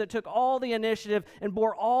Jesus that took all the initiative and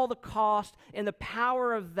bore all the cost, in the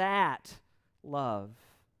power of that love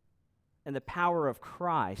and the power of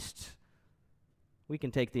Christ, we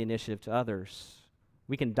can take the initiative to others.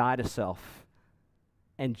 We can die to self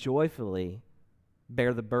and joyfully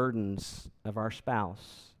bear the burdens of our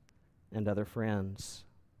spouse and other friends.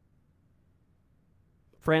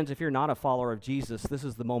 Friends, if you're not a follower of Jesus, this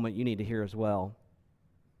is the moment you need to hear as well.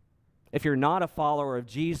 If you're not a follower of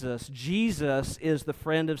Jesus, Jesus is the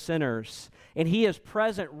friend of sinners, and he is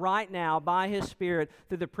present right now by his Spirit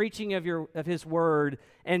through the preaching of his word,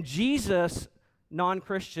 and Jesus,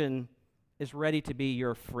 non-Christian, is ready to be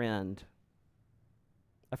your friend.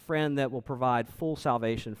 A friend that will provide full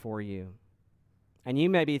salvation for you. And you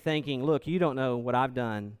may be thinking, look, you don't know what I've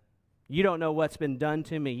done. You don't know what's been done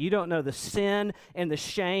to me. You don't know the sin and the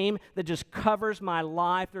shame that just covers my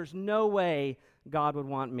life. There's no way God would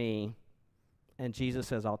want me. And Jesus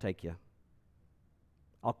says, I'll take you.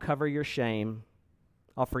 I'll cover your shame.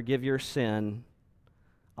 I'll forgive your sin.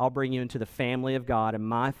 I'll bring you into the family of God, and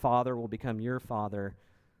my Father will become your Father.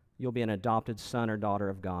 You'll be an adopted son or daughter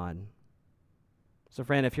of God. So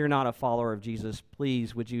friend, if you're not a follower of Jesus,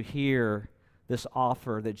 please would you hear this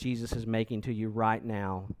offer that Jesus is making to you right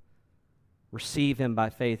now. Receive him by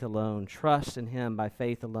faith alone. Trust in him by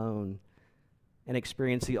faith alone. And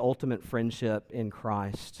experience the ultimate friendship in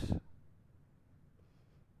Christ.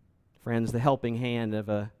 Friends, the helping hand of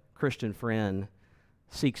a Christian friend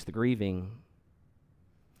seeks the grieving.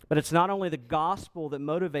 But it's not only the gospel that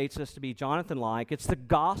motivates us to be Jonathan-like, it's the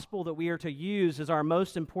gospel that we are to use as our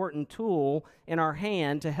most important tool in our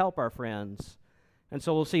hand to help our friends. And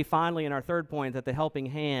so we'll see finally in our third point that the helping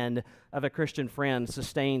hand of a Christian friend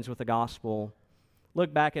sustains with the gospel.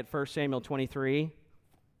 Look back at 1 Samuel 23.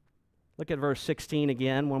 Look at verse 16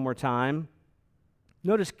 again one more time.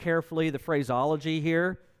 Notice carefully the phraseology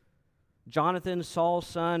here. Jonathan, Saul's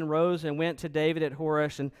son, rose and went to David at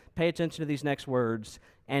Horesh, and pay attention to these next words,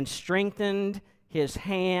 and strengthened his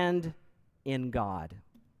hand in God.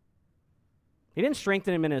 He didn't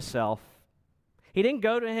strengthen him in himself. He didn't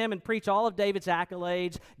go to him and preach all of David's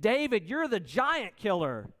accolades. David, you're the giant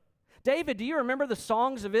killer. David, do you remember the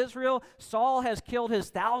songs of Israel? Saul has killed his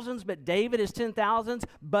thousands, but David his 10,000s.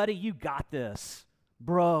 Buddy, you got this.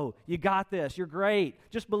 Bro, you got this. You're great.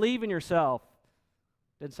 Just believe in yourself.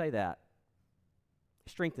 Didn't say that.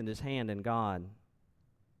 He strengthened his hand in God.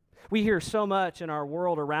 We hear so much in our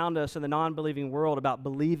world around us, in the non-believing world, about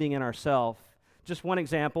believing in ourselves. Just one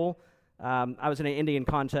example. I was in an Indian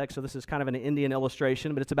context, so this is kind of an Indian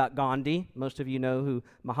illustration, but it's about Gandhi. Most of you know who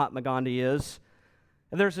Mahatma Gandhi is.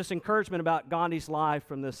 And there's this encouragement about Gandhi's life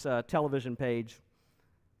from this television page,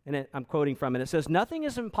 and I'm quoting from it. It says, "Nothing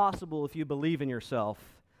is impossible if you believe in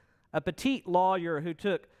yourself. A petite lawyer who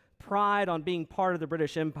took pride on being part of the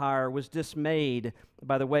British Empire was dismayed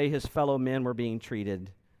by the way his fellow men were being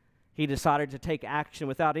treated. He decided to take action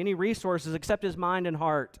without any resources except his mind and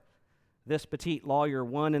heart. This petite lawyer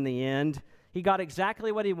won in the end. He got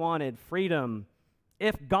exactly what he wanted, freedom.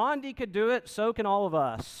 If Gandhi could do it, so can all of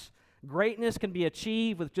us. Greatness can be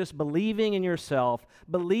achieved with just believing in yourself,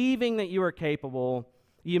 believing that you are capable.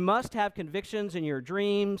 You must have convictions in your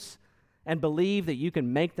dreams and believe that you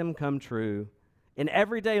can make them come true. In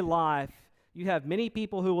everyday life, you have many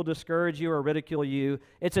people who will discourage you or ridicule you.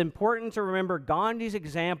 It's important to remember Gandhi's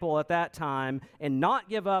example at that time and not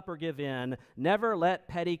give up or give in. Never let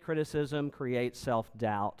petty criticism create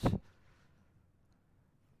self-doubt."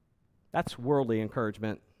 That's worldly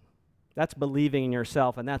encouragement. That's believing in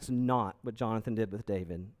yourself, and that's not what Jonathan did with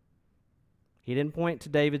David. He didn't point to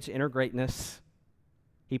David's inner greatness.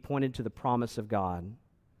 He pointed to the promise of God,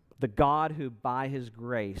 the God who by his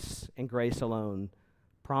grace and grace alone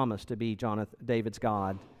promised to be David's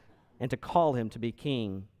God and to call him to be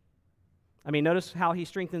king. I mean, notice how he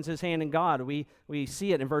strengthens his hand in God. We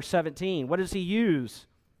see it in verse 17. What does he use?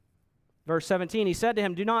 Verse 17, he said to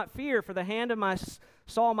him, "Do not fear, for the hand of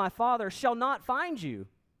Saul my father shall not find you."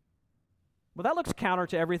 Well, that looks counter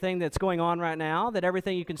to everything that's going on right now, that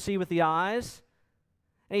everything you can see with the eyes.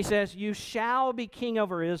 And he says, "You shall be king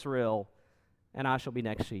over Israel, and I shall be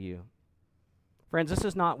next to you." Friends, this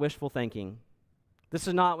is not wishful thinking. This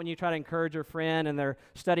is not when you try to encourage your friend and they're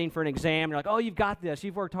studying for an exam. You're like, "Oh, you've got this.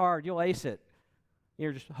 You've worked hard. You'll ace it."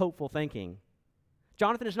 You're just hopeful thinking.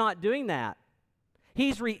 Jonathan is not doing that.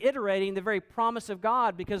 He's reiterating the very promise of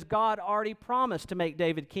God because God already promised to make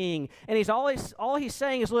David king. And all he's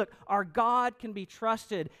saying is, look, our God can be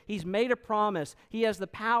trusted. He's made a promise. He has the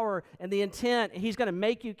power and the intent. He's going to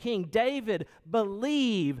make you king. David,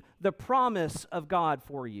 believe the promise of God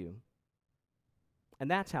for you. And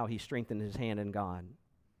that's how he strengthened his hand in God,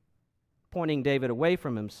 pointing David away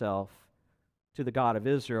from himself to the God of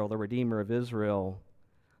Israel, the Redeemer of Israel,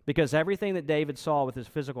 because everything that David saw with his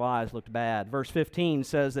physical eyes looked bad. Verse 15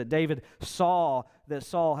 says that David saw that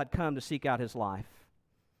Saul had come to seek out his life.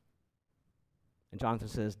 And Jonathan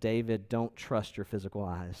says, "David, don't trust your physical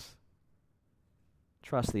eyes.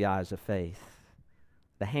 Trust the eyes of faith.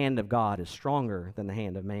 The hand of God is stronger than the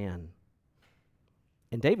hand of man."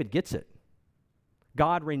 And David gets it.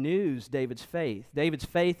 God renews David's faith. David's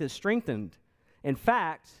faith is strengthened. In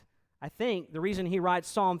fact, I think the reason he writes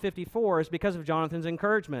Psalm 54 is because of Jonathan's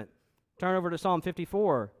encouragement. Turn over to Psalm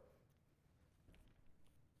 54.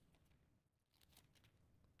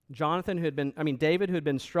 David, who had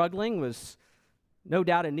been struggling, was no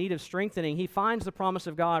doubt in need of strengthening. He finds the promise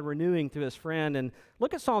of God renewing to his friend. And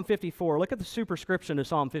look at Psalm 54. Look at the superscription of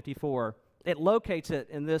Psalm 54. It locates it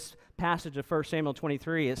in this passage of 1 Samuel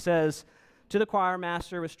 23. It says, "To the choir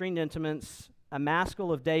master with stringed instruments, a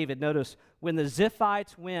maskil of David." Notice, "When the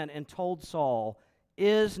Ziphites went and told Saul,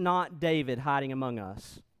 'Is not David hiding among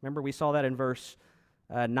us?'" Remember, we saw that in verse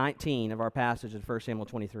 19 of our passage in 1 Samuel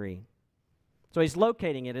 23. So he's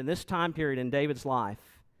locating it in this time period in David's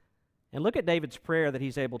life. And look at David's prayer that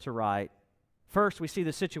he's able to write. First, we see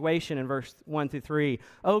the situation in verse 1 through 3.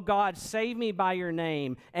 "O God, save me by your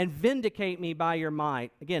name and vindicate me by your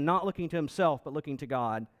might." Again, not looking to himself, but looking to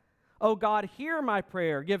God. "O God, hear my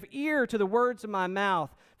prayer. Give ear to the words of my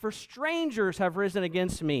mouth. For strangers have risen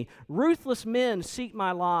against me. Ruthless men seek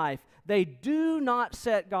my life. They do not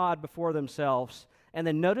set God before themselves." And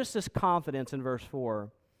then notice this confidence in verse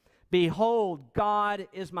 4. "Behold, God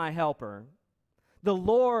is my helper. The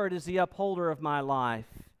Lord is the upholder of my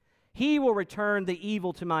life. He will return the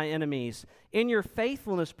evil to my enemies. In your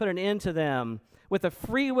faithfulness put an end to them. With a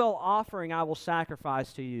freewill offering I will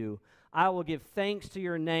sacrifice to you. I will give thanks to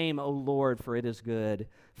your name, O Lord, for it is good.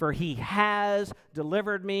 For he has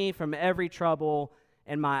delivered me from every trouble,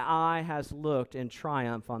 and my eye has looked in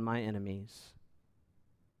triumph on my enemies."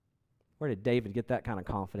 Where did David get that kind of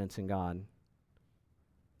confidence in God?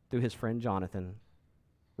 Through his friend Jonathan,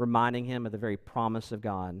 reminding him of the very promise of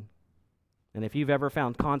God. And if you've ever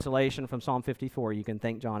found consolation from Psalm 54, you can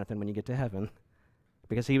thank Jonathan when you get to heaven,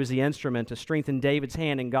 because he was the instrument to strengthen David's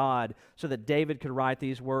hand in God so that David could write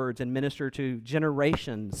these words and minister to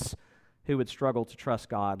generations who would struggle to trust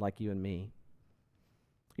God like you and me.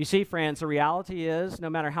 You see, friends, the reality is no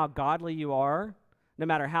matter how godly you are, no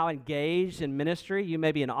matter how engaged in ministry, you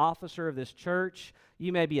may be an officer of this church,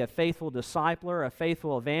 you may be a faithful discipler, a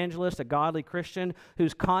faithful evangelist, a godly Christian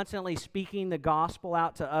who's constantly speaking the gospel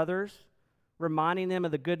out to others, reminding them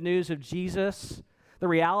of the good news of Jesus. The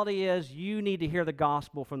reality is you need to hear the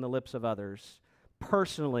gospel from the lips of others,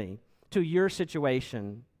 personally, to your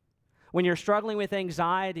situation. When you're struggling with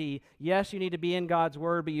anxiety, yes, you need to be in God's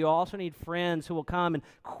Word, but you also need friends who will come and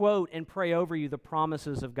quote and pray over you the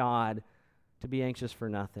promises of God to be anxious for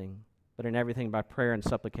nothing, but in everything by prayer and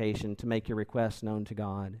supplication to make your requests known to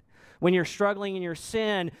God. When you're struggling in your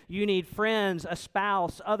sin, you need friends, a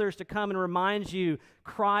spouse, others to come and remind you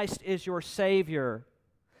Christ is your Savior.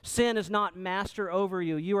 Sin is not master over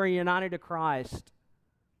you. You are united to Christ.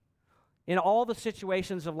 In all the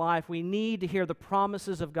situations of life, we need to hear the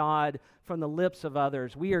promises of God from the lips of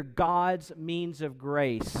others. We are God's means of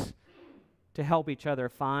grace to help each other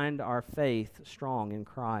find our faith strong in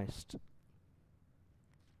Christ.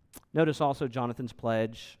 Notice also Jonathan's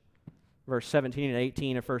pledge, verse 17 and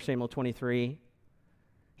 18 of 1 Samuel 23.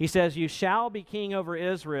 He says, "You shall be king over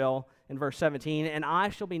Israel," in verse 17, "and I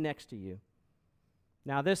shall be next to you."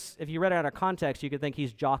 Now this, if you read it out of context, you could think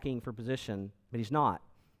he's jockeying for position, but he's not.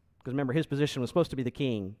 Because remember, his position was supposed to be the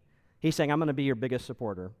king. He's saying, I'm going to be your biggest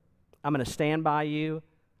supporter. I'm going to stand by you.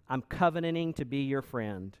 I'm covenanting to be your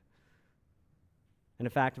friend. And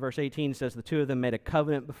in fact, verse 18 says the two of them made a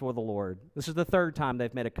covenant before the Lord. This is the third time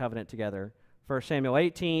they've made a covenant together. 1 Samuel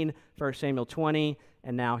 18, 1 Samuel 20,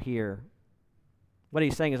 and now here. What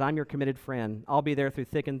he's saying is, I'm your committed friend. I'll be there through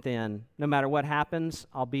thick and thin. No matter what happens,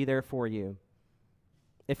 I'll be there for you.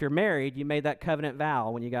 If you're married, you made that covenant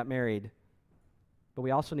vow when you got married. But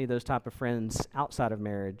we also need those type of friends outside of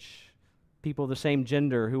marriage. People of the same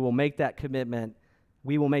gender who will make that commitment.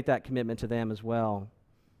 We will make that commitment to them as well.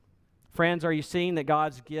 Friends, are you seeing that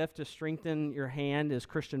God's gift to strengthen your hand is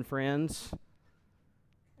Christian friends?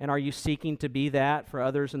 And are you seeking to be that for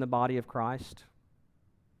others in the body of Christ?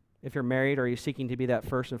 If you're married, are you seeking to be that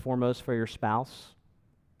first and foremost for your spouse?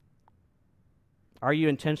 Are you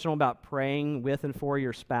intentional about praying with and for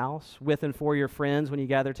your spouse, with and for your friends when you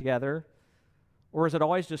gather together? Or is it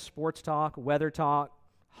always just sports talk, weather talk,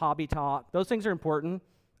 hobby talk? Those things are important.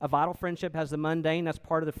 A vital friendship has the mundane. That's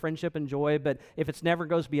part of the friendship and joy. But if it never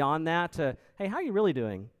goes beyond that to, hey, how are you really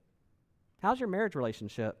doing? How's your marriage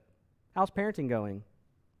relationship? How's parenting going?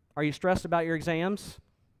 Are you stressed about your exams?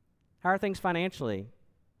 How are things financially?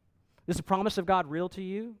 Is the promise of God real to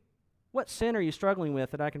you? What sin are you struggling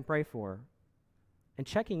with that I can pray for? And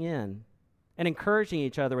checking in and encouraging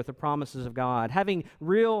each other with the promises of God. Having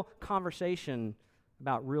real conversation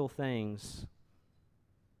about real things.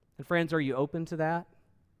 And friends, are you open to that?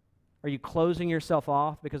 Are you closing yourself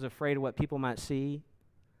off because afraid of what people might see?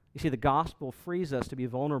 You see, the gospel frees us to be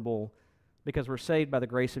vulnerable because we're saved by the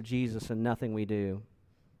grace of Jesus and nothing we do.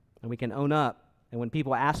 And we can own up. And when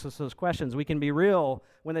people ask us those questions, we can be real.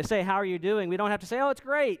 When they say, how are you doing? We don't have to say, oh, it's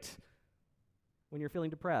great. When you're feeling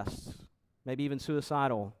depressed, maybe even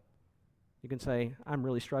suicidal, you can say, I'm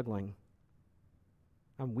really struggling.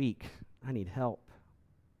 I'm weak. I need help.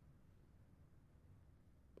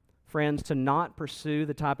 Friends, to not pursue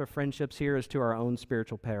the type of friendships here is to our own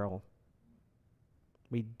spiritual peril.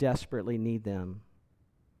 We desperately need them.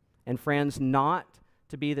 And friends, not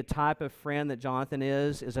to be the type of friend that Jonathan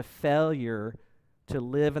is a failure to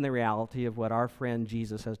live in the reality of what our friend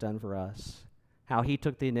Jesus has done for us. How he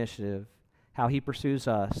took the initiative, how he pursues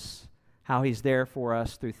us, how he's there for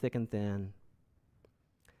us through thick and thin.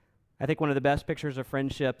 I think one of the best pictures of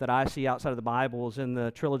friendship that I see outside of the Bible is in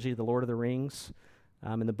the trilogy, The Lord of the Rings.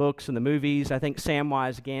 In the books and the movies, I think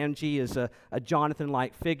Samwise Gamgee is a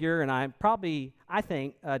Jonathan-like figure, and I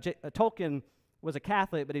think Tolkien was a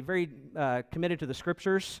Catholic, but he very committed to the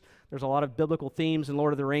Scriptures. There's a lot of biblical themes in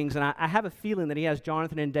Lord of the Rings, and I have a feeling that he has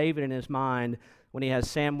Jonathan and David in his mind when he has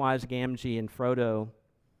Samwise Gamgee and Frodo.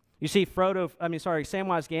 You see, Samwise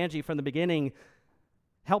Gamgee from the beginning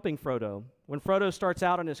helping Frodo. When Frodo starts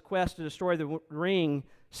out on his quest to destroy the ring,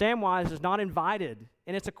 Samwise is not invited.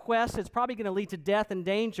 And it's a quest that's probably going to lead to death and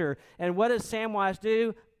danger. And what does Samwise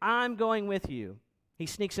do? I'm going with you. He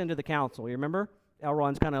sneaks into the council. You remember?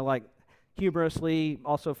 Elrond's kind of like humorously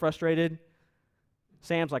also frustrated.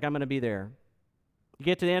 Sam's like, I'm going to be there. You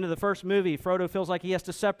get to the end of the first movie, Frodo feels like he has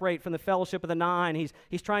to separate from the Fellowship of the Nine.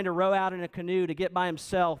 He's trying to row out in a canoe to get by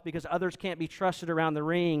himself because others can't be trusted around the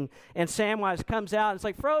ring. And Samwise comes out and it's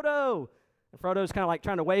like, Frodo! And Frodo's kind of like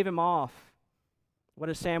trying to wave him off. What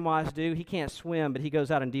does Samwise do? He can't swim, but he goes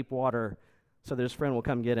out in deep water so that his friend will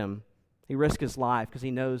come get him. He risks his life because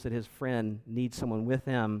he knows that his friend needs someone with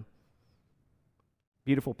him.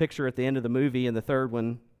 Beautiful picture at the end of the movie in the third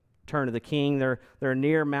one, Return of the King. They're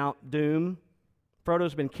near Mount Doom.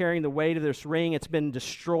 Frodo's been carrying the weight of this ring. It's been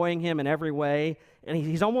destroying him in every way. And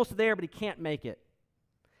he's almost there, but he can't make it.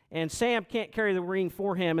 And Sam can't carry the ring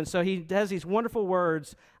for him, and so he has these wonderful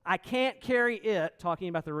words, I can't carry it, talking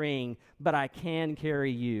about the ring, but I can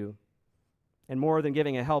carry you. And more than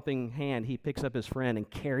giving a helping hand, he picks up his friend and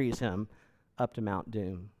carries him up to Mount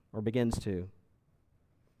Doom, or begins to.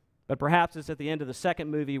 But perhaps it's at the end of the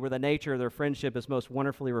second movie where the nature of their friendship is most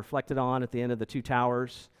wonderfully reflected on at the end of The Two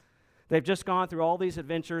Towers. They've just gone through all these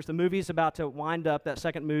adventures. The movie's about to wind up, that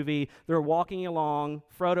second movie. They're walking along,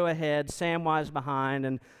 Frodo ahead, Samwise behind,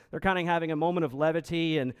 and they're kind of having a moment of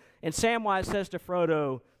levity. And Samwise says to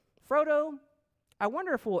Frodo, Frodo, I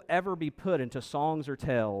wonder if we'll ever be put into songs or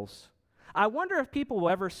tales. I wonder if people will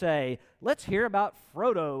ever say, let's hear about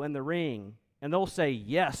Frodo and the ring. And they'll say,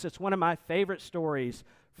 yes, it's one of my favorite stories.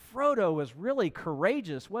 Frodo was really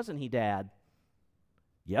courageous, wasn't he, Dad?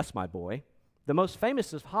 Yes, my boy. The most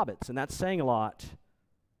famous of hobbits, and that's saying a lot.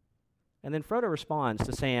 And then Frodo responds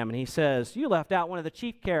to Sam, and he says, you left out one of the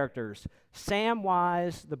chief characters,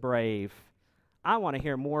 Samwise the Brave. I want to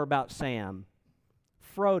hear more about Sam.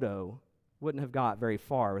 Frodo wouldn't have got very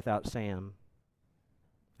far without Sam.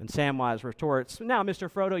 And Samwise retorts, now,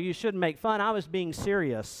 Mr. Frodo, you shouldn't make fun. I was being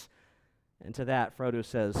serious. And to that, Frodo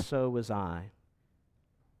says, so was I.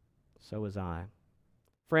 So was I.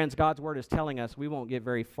 Friends, God's Word is telling us we won't get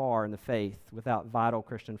very far in the faith without vital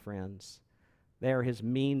Christian friends. They are His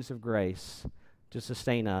means of grace to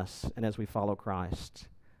sustain us and as we follow Christ.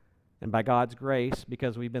 And by God's grace,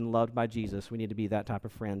 because we've been loved by Jesus, we need to be that type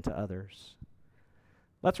of friend to others.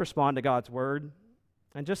 Let's respond to God's Word.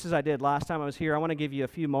 And just as I did last time I was here, I want to give you a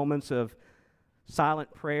few moments of silent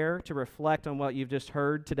prayer to reflect on what you've just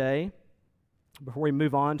heard today before we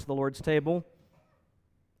move on to the Lord's table.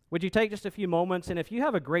 Would you take just a few moments, and if you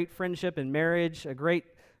have a great friendship in marriage, a great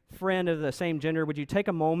friend of the same gender, would you take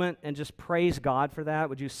a moment and just praise God for that?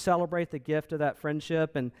 Would you celebrate the gift of that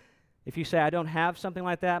friendship? And if you say, I don't have something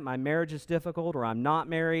like that, my marriage is difficult, or I'm not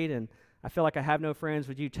married, and I feel like I have no friends,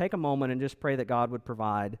 would you take a moment and just pray that God would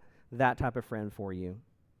provide that type of friend for you?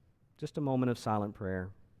 Just a moment of silent prayer.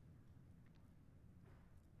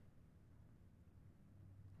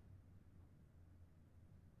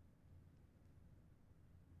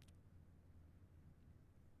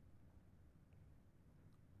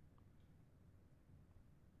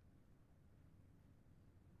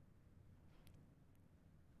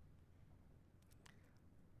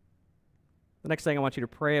 The next thing I want you to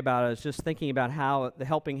pray about is just thinking about how the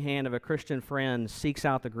helping hand of a Christian friend seeks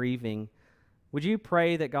out the grieving. Would you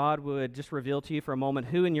pray that God would just reveal to you for a moment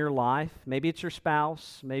who in your life, maybe it's your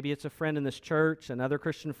spouse, maybe it's a friend in this church, another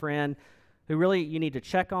Christian friend, who really you need to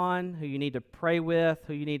check on, who you need to pray with,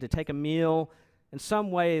 who you need to take a meal. In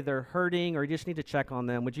some way they're hurting or you just need to check on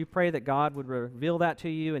them. Would you pray that God would reveal that to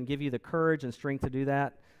you and give you the courage and strength to do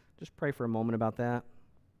that? Just pray for a moment about that.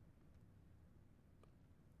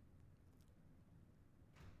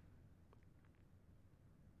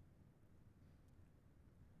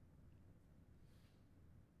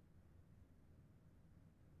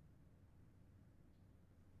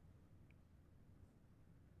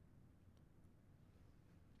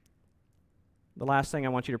 The last thing I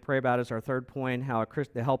want you to pray about is our third point, how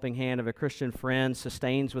the helping hand of a Christian friend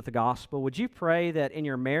sustains with the gospel. Would you pray that in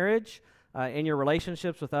your marriage, in your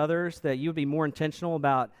relationships with others, that you would be more intentional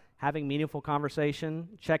about having meaningful conversation,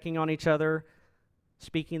 checking on each other,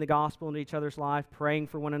 speaking the gospel into each other's life, praying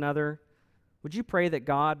for one another? Would you pray that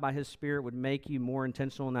God, by His Spirit, would make you more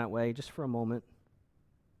intentional in that way, just for a moment?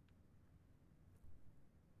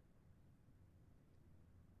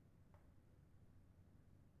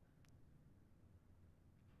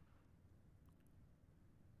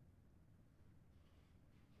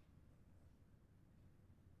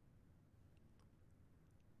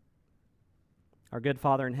 Our good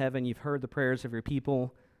Father in heaven, you've heard the prayers of your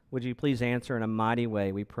people. Would you please answer in a mighty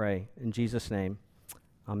way, we pray. In Jesus' name,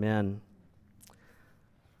 amen.